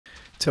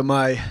To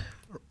my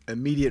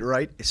immediate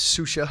right is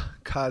Susha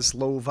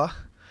Kozlova,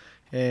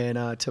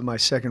 and to my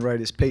second right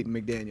is Peyton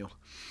McDaniel.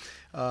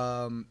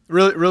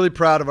 Really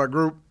proud of our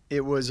group.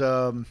 It was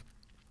a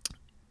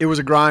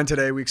grind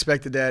today. We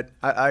expected that.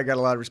 I got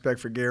a lot of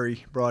respect for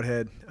Gary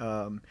Broadhead.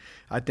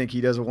 I think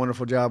he does a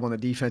wonderful job on the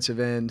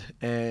defensive end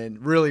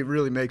and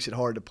really makes it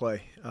hard to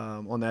play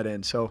on that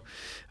end. So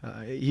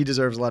he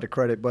deserves a lot of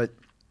credit. But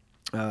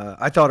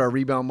I thought our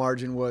rebound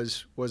margin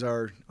was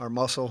our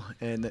muscle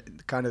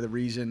and kind of the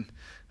reason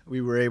we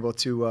were able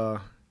to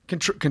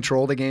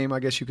control the game,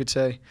 I guess you could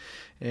say.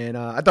 And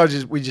I thought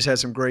we just had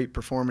some great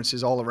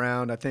performances all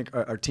around. I think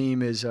our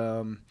team is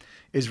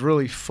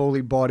really fully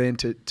bought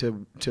into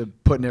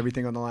putting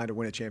everything on the line to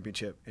win a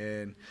championship.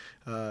 And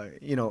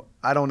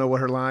I don't know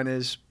what her line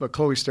is, but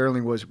Chloe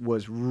Sterling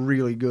was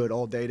really good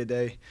all day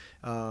today,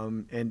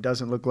 and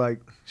doesn't look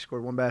like she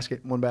scored one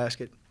basket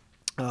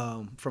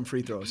from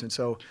free throws. And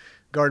so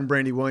guarding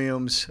Brandy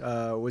Williams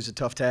was a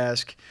tough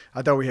task.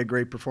 I thought we had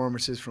great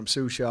performances from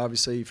Susha,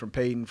 obviously, from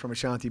Peyton, from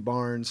Ashanti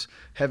Barnes.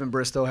 Heaven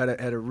Bristow had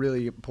a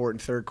really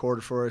important third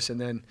quarter for us.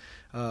 And then,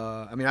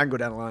 I can go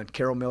down the line.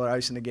 Carol Miller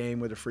icing the game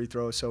with a free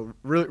throw. So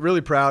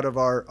really proud of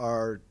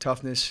our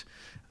toughness,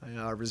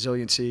 our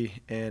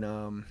resiliency,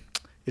 and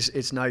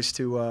it's nice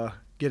to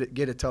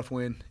get a tough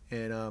win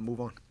and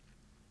move on.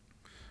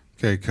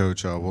 Okay,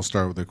 Coach, we'll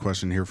start with a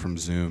question here from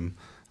Zoom.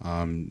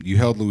 You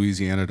held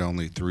Louisiana to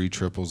only 3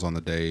 triples on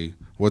the day.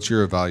 What's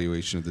your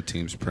evaluation of the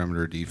team's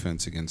perimeter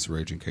defense against the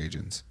Raging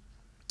Cajuns?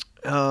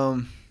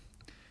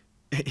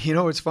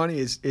 What's funny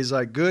is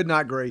like good,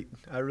 not great.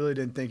 I really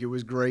didn't think it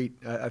was great.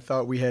 I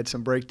thought we had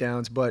some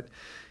breakdowns, but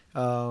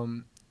I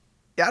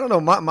don't know.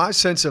 My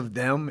sense of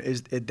them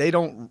is they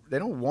don't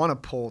want to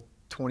pull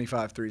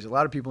 25 threes. A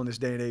lot of people in this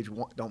day and age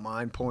don't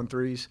mind pulling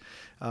threes.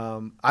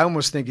 I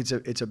almost think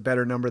it's a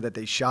better number that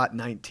they shot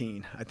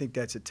 19. I think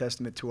that's a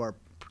testament to our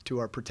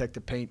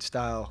protective paint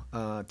style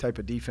type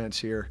of defense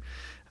here.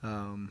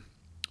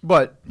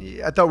 But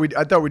I thought we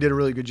did a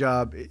really good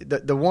job.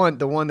 The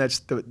one that's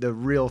the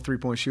real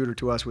 3-point shooter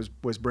to us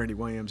was Brandy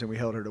Williams, and we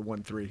held her to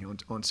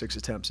 1-3 on 6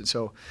 attempts. And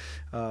so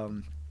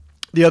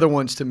the other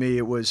ones to me,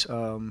 it was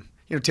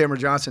Tamara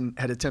Johnson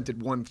had attempted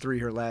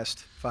 1-3 her last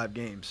 5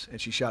 games, and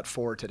she shot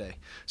 4 today.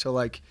 So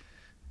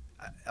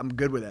I'm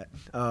good with that.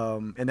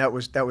 And that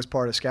was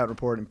part of scout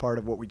report and part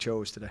of what we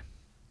chose today.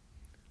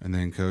 And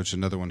then, Coach,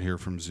 another one here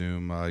from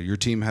Zoom. Your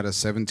team had a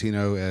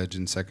 17-0 edge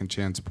in second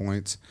chance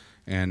points,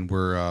 and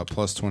we're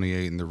plus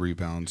 28 in the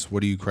rebounds. What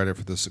do you credit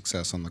for the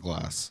success on the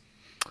glass?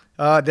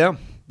 Them.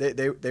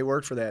 They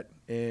worked for that,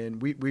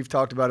 and we've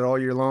talked about it all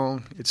year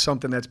long. It's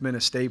something that's been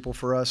a staple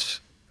for us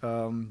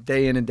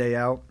day in and day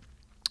out,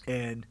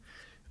 and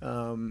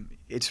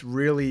it's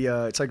really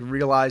it's like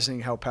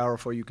realizing how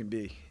powerful you can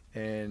be,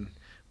 and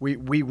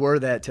we were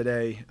that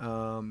today.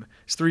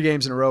 It's 3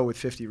 games in a row with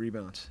 50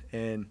 rebounds,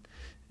 and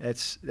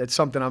that's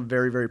something I'm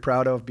very, very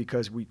proud of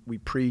because we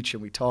preach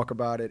and we talk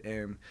about it,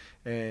 and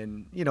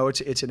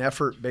it's an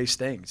effort-based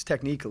thing. It's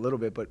technique a little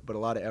bit, but a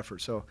lot of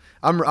effort. So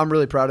I'm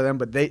really proud of them,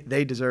 but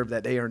they deserve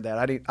that. They earned that.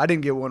 I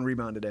didn't get 1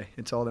 rebound today.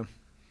 It's all them.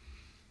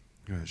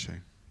 Go ahead,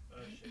 Shane.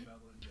 Shane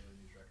Madeline, Daily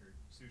News Record.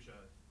 Susha,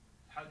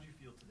 how did you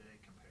feel today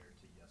compared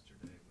to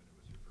yesterday when it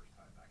was your first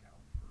time back out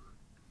for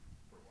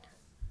a while?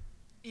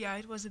 Yeah,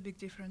 it was a big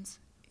difference.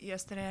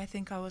 Yesterday, I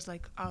think I was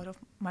out of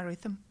my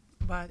rhythm.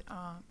 But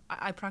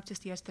I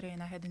practiced yesterday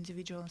and I had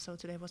individual, and so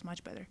today was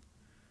much better.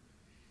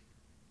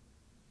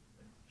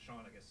 And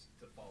Sean, I guess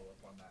to follow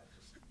up on that,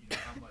 just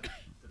how much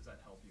does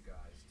that help you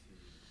guys to?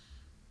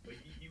 Like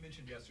you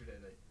mentioned yesterday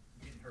that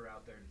getting her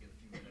out there to get a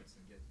few minutes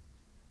and get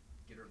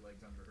her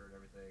legs under her and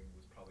everything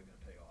was probably going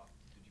to pay off.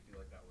 Did you feel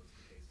like that was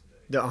the case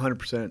today? Yeah,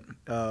 100%.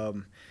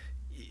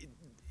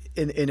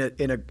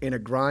 In a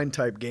grind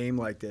type game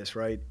like this,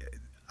 right?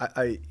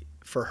 I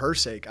for her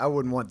sake, I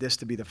wouldn't want this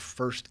to be the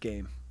first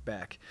game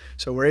back.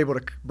 So we're able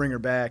to bring her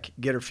back,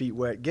 get her feet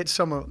wet, get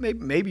some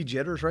maybe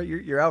jitters, right?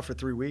 You're out for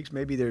 3 weeks.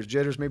 Maybe there's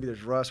jitters, maybe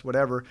there's rust,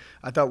 whatever.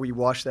 I thought we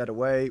washed that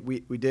away. We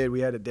did. We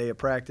had a day of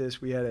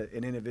practice. We had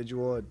an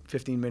individual, a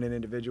 15-minute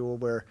individual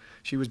where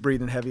she was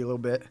breathing heavy a little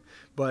bit.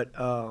 But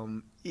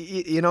now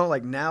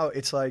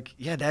it's like,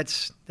 yeah,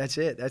 that's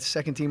it. That's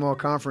second team all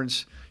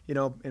conference.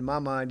 In my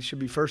mind, should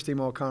be first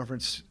team all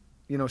conference.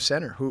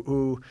 Center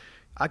who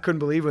I couldn't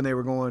believe when they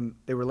were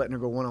letting her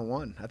go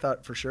one-on-one. I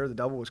thought for sure the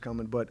double was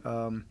coming, but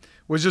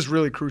was just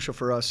really crucial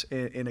for us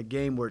in a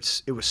game where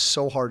it was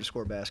so hard to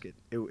score a basket.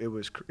 It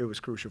was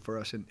crucial for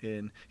us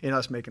in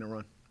us making a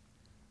run.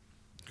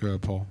 Go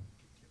ahead, Paul.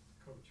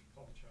 Coach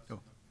Paul Chesson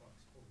on Fox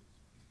Sports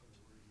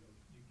Radio.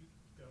 You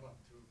got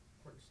off to a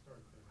quick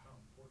start there. How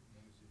important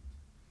was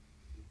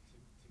it to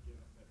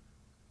get on that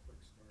quick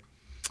start?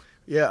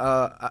 Yeah,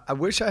 I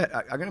wish I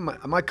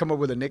might come up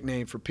with a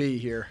nickname for P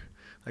here.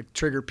 Like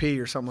Trigger P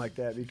or something like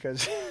that,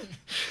 because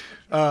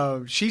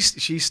She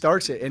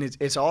starts it, and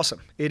it's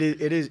awesome. It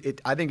is.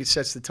 I think it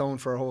sets the tone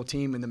for our whole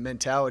team and the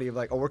mentality of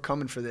like, oh, we're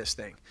coming for this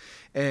thing.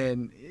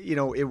 And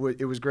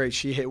it was great.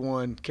 She hit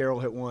one, Carol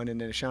hit one, and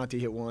then Ashanti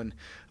hit one.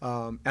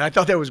 And I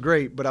thought that was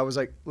great. But I was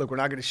like, look, we're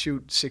not going to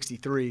shoot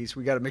 63s.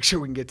 We got to make sure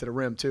we can get to the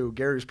rim too.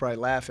 Gary was probably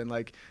laughing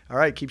like, all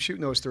right, keep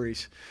shooting those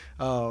threes.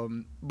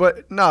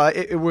 But no,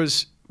 it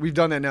was. We've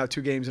done that now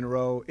 2 games in a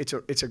row.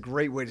 It's a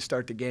great way to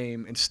start the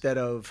game instead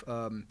of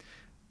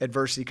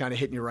adversity kind of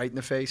hitting you right in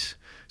the face.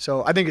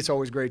 So I think it's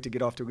always great to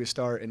get off to a good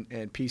start,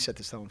 and Peace set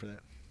the tone for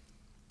that.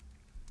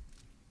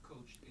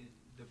 Coach,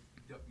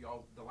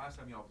 the last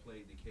time y'all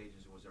played the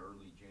Cajuns was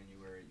early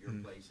January at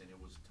your place, and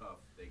it was tough.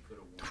 They could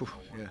have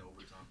won in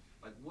overtime.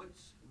 Like,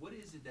 what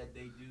is it that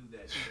they do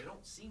that they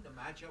don't seem to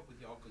match up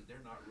with y'all because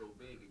they're not real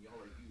big and y'all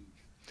are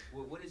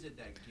huge? What is it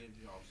that gives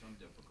y'all some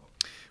difficulty?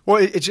 Well,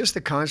 it's just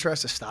the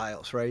contrast of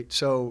styles, right?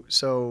 So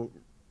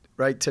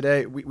right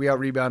today we out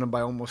rebound them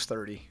by almost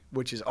 30,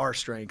 which is our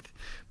strength,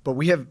 but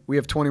we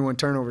have 21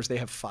 turnovers. They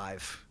have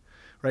 5,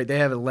 right? They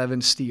have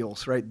 11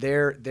 steals, right?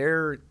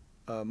 They're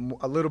a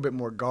little bit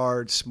more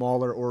guard,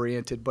 smaller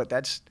oriented, but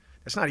that's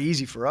not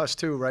easy for us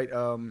too, right?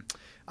 I'm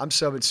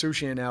subbing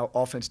Sushan out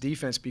offense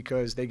defense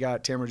because they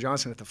got Tamara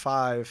Johnson at the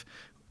 5.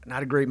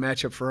 Not a great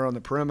matchup for her on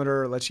the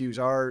perimeter. Let's use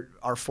our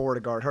 4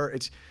 to guard her.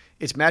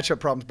 It's matchup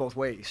problems both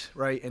ways,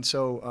 right? And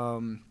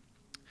so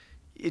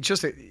it's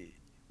just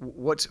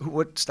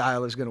what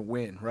style is going to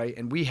win, right?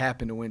 And we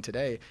happen to win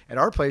today. At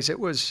our place, it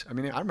was, I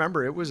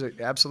remember it was an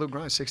absolute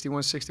grind,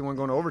 61-61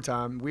 going to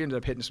overtime. We ended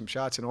up hitting some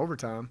shots in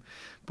overtime.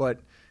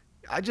 But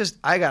I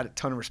got a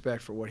ton of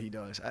respect for what he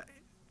does.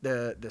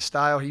 The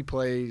style he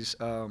plays,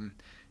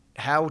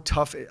 how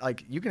tough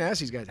you can ask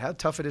these guys how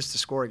tough it is to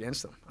score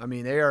against them.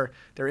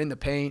 They're in the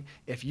paint.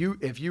 If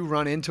you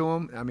run into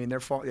them,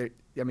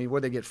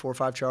 what they get 4 or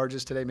 5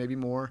 charges today, maybe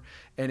more,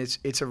 and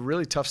it's a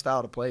really tough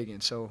style to play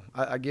against. So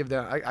I give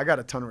them I got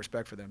a ton of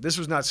respect for them. This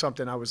was not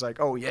something I was like,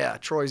 oh yeah,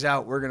 Troy's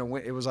out, we're gonna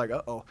win. It was like,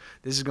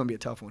 this is gonna be a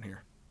tough one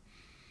here.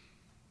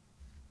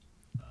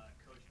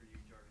 Coach, for you,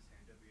 Jarvis here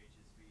in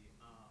WHSB.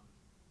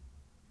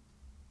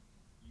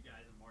 You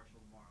guys and Marshall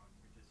tomorrow,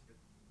 you're just for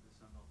the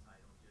Sun Belt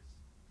title. Just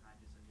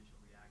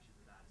initial reaction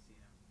to that, seeing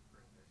him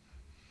for a third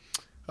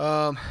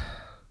time.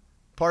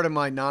 Part of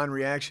my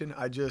non-reaction,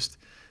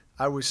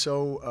 I was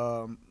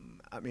so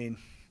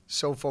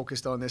so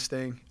focused on this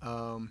thing.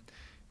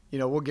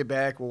 We'll get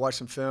back, we'll watch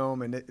some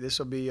film, and this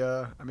will be.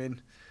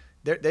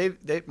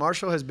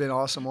 Marshall has been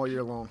awesome all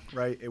year long,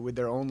 right? With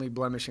their only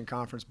blemish in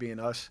conference being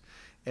us,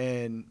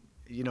 and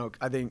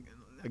I think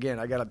again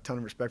I got a ton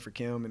of respect for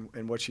Kim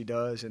and what she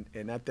does, and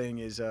that thing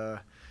is.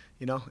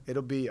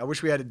 It'll be. I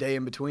wish we had a day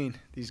in between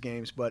these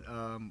games, but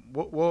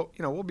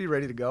we'll be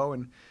ready to go,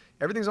 and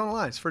everything's on the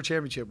line. It's for a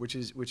championship, which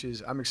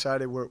is I'm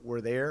excited we're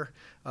there,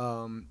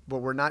 but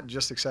we're not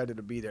just excited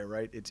to be there,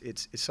 right?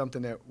 It's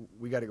something that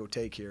we got to go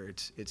take here.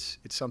 It's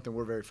something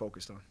we're very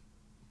focused on.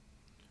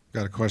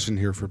 Got a question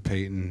here for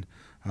Peyton.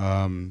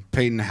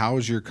 Peyton, how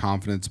has your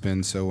confidence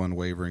been so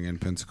unwavering in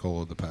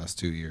Pensacola the past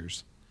 2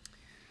 years?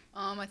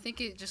 I think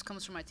it just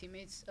comes from my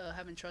teammates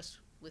having trust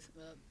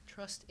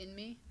in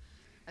me.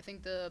 I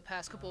think the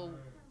past couple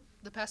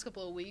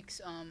of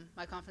weeks,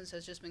 my confidence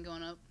has just been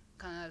going up,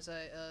 kind of as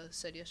I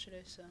said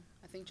yesterday. So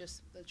I think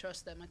just the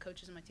trust that my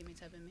coaches and my teammates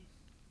have in me.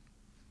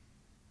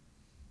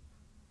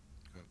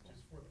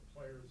 Just for the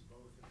players,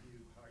 both of you,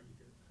 how you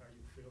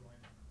feeling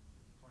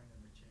playing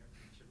in the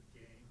championship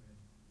game and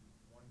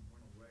one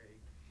away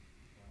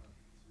to go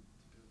to the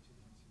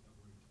NCAA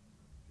tournament?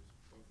 Just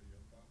both of your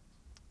thoughts.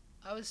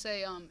 I would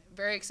say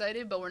very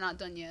excited, but we're not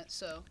done yet.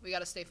 So we got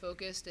to stay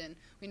focused, and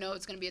we know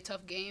it's going to be a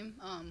tough game.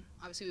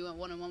 Obviously, we went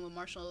 1-1 with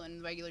Marshall in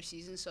the regular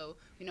season, so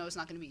we know it's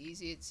not going to be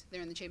easy.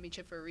 They're in the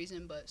championship for a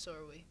reason, but so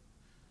are we.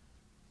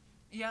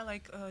 Yeah,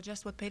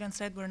 just what Peyton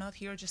said, we're not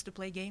here just to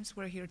play games.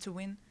 We're here to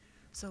win,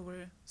 so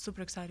we're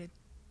super excited.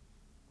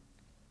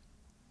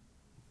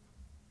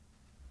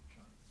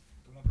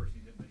 The one person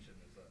you didn't mention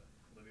is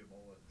Olivia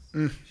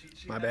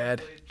Mullins. My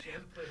bad. She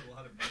hasn't played a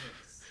lot of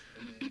minutes,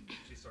 and then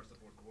she starts the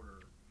fourth quarter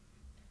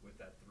with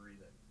that 3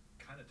 that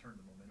kind of turned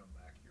the momentum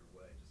back your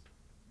way.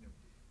 Just,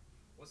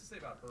 what's to say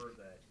about her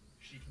that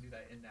she can do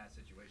that in that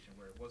situation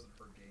where it wasn't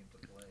her game to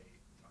play a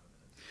ton of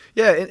minutes?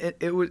 Yeah,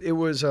 it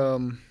was.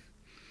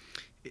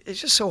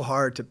 It's just so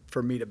hard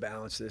for me to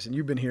balance this, and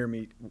you've been hearing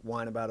me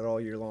whine about it all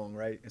year long,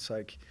 right? It's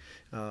like,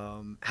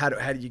 how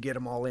do you get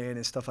them all in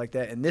and stuff like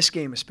that. And this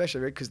game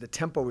especially, right, because the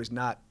tempo is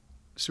not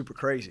super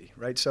crazy,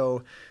 right?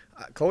 So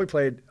Chloe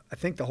played, I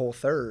think, the whole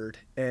third,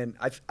 and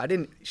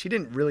she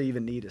didn't really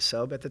even need a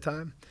sub at the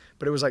time,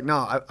 but it was like,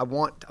 no, I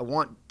want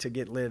to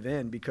get Liv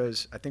in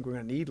because I think we're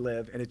going to need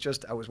Liv, and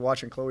I was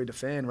watching Chloe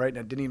defend, right, and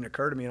it didn't even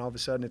occur to me, and all of a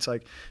sudden it's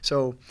like,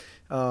 so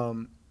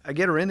I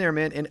get her in there,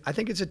 man, and I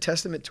think it's a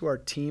testament to our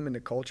team and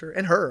the culture,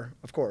 and her,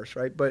 of course,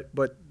 right, but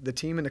the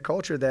team and the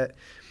culture that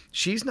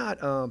she's not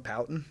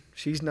pouting.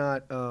 She's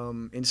not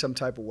in some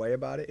type of way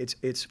about it.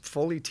 It's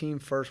fully team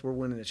first. We're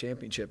winning the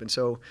championship, and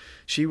so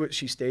she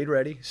stayed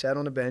ready, sat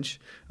on the bench,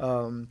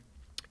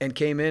 and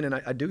came in, and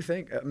I do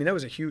think, I mean, it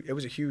was a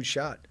huge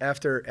shot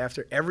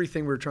after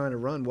everything we were trying to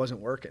run wasn't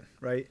working,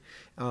 right?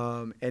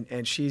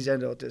 And she's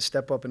ended up to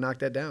step up and knock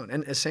that down.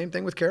 And the same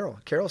thing with Carol.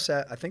 Carol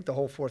sat, I think, the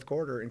whole fourth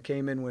quarter and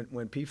came in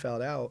when P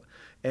fouled out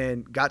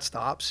and got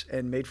stops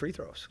and made free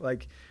throws.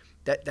 Like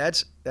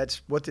that's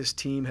what this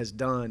team has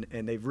done,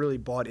 and they've really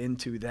bought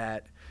into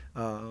that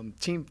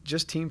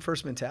team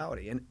first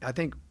mentality. And I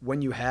think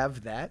when you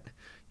have that,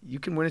 you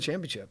can win a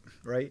championship,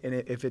 right? And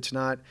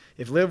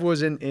if Liv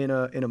was in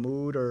a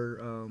mood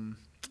or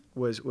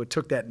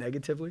took that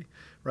negatively,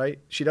 right?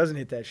 She doesn't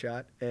hit that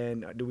shot,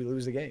 and do we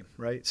lose the game,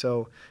 right?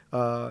 So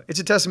it's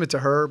a testament to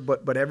her,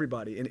 but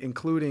everybody,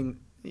 including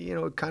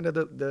kind of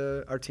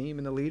our team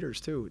and the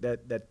leaders too,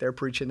 that they're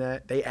preaching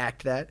that, they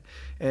act that,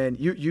 and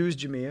you use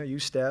Jamia,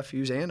 use Steph,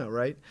 use Anna,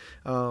 right?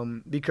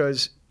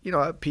 Because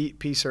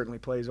P certainly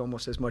plays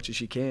almost as much as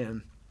she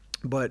can,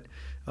 but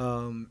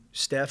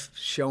Steph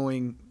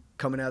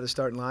coming out of the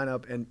starting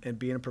lineup and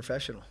being a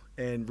professional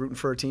and rooting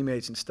for her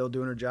teammates and still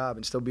doing her job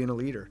and still being a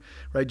leader,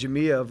 right?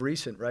 Jamia of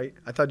recent, right?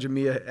 I thought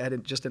Jamia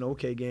had just an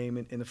okay game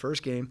in the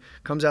first game.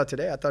 Comes out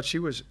today. I thought she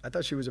was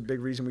a big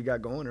reason we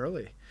got going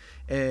early,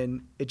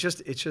 and it's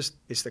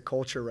the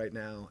culture right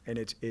now, and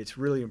it's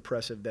really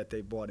impressive that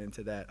they bought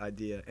into that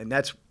idea, and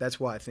that's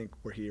why I think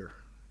we're here,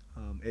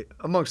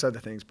 amongst other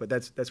things. But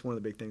that's one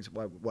of the big things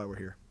why we're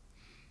here.